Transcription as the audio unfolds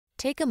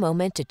Take a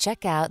moment to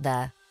check out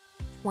the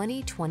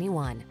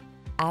 2021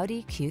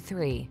 Audi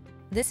Q3.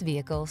 This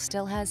vehicle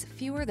still has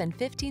fewer than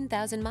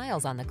 15,000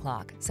 miles on the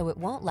clock, so it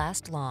won't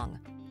last long.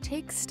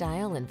 Take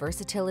style and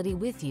versatility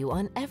with you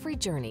on every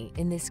journey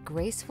in this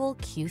graceful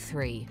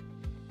Q3.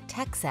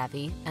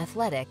 Tech-savvy,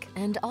 athletic,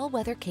 and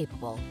all-weather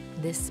capable,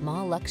 this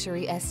small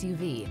luxury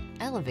SUV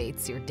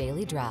elevates your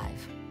daily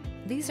drive.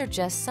 These are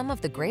just some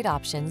of the great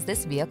options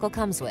this vehicle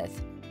comes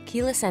with: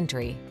 keyless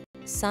entry,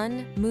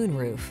 sun,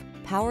 moonroof,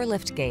 power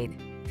liftgate,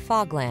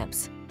 fog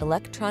lamps,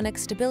 electronic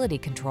stability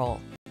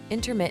control,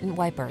 intermittent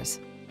wipers,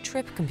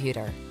 trip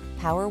computer,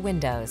 power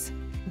windows,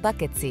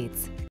 bucket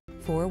seats,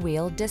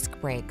 four-wheel disc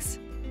brakes.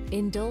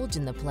 Indulge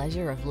in the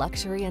pleasure of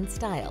luxury and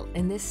style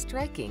in this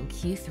striking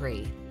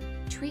Q3.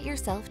 Treat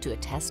yourself to a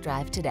test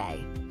drive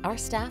today. Our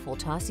staff will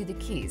toss you the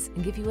keys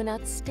and give you an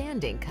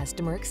outstanding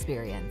customer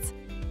experience.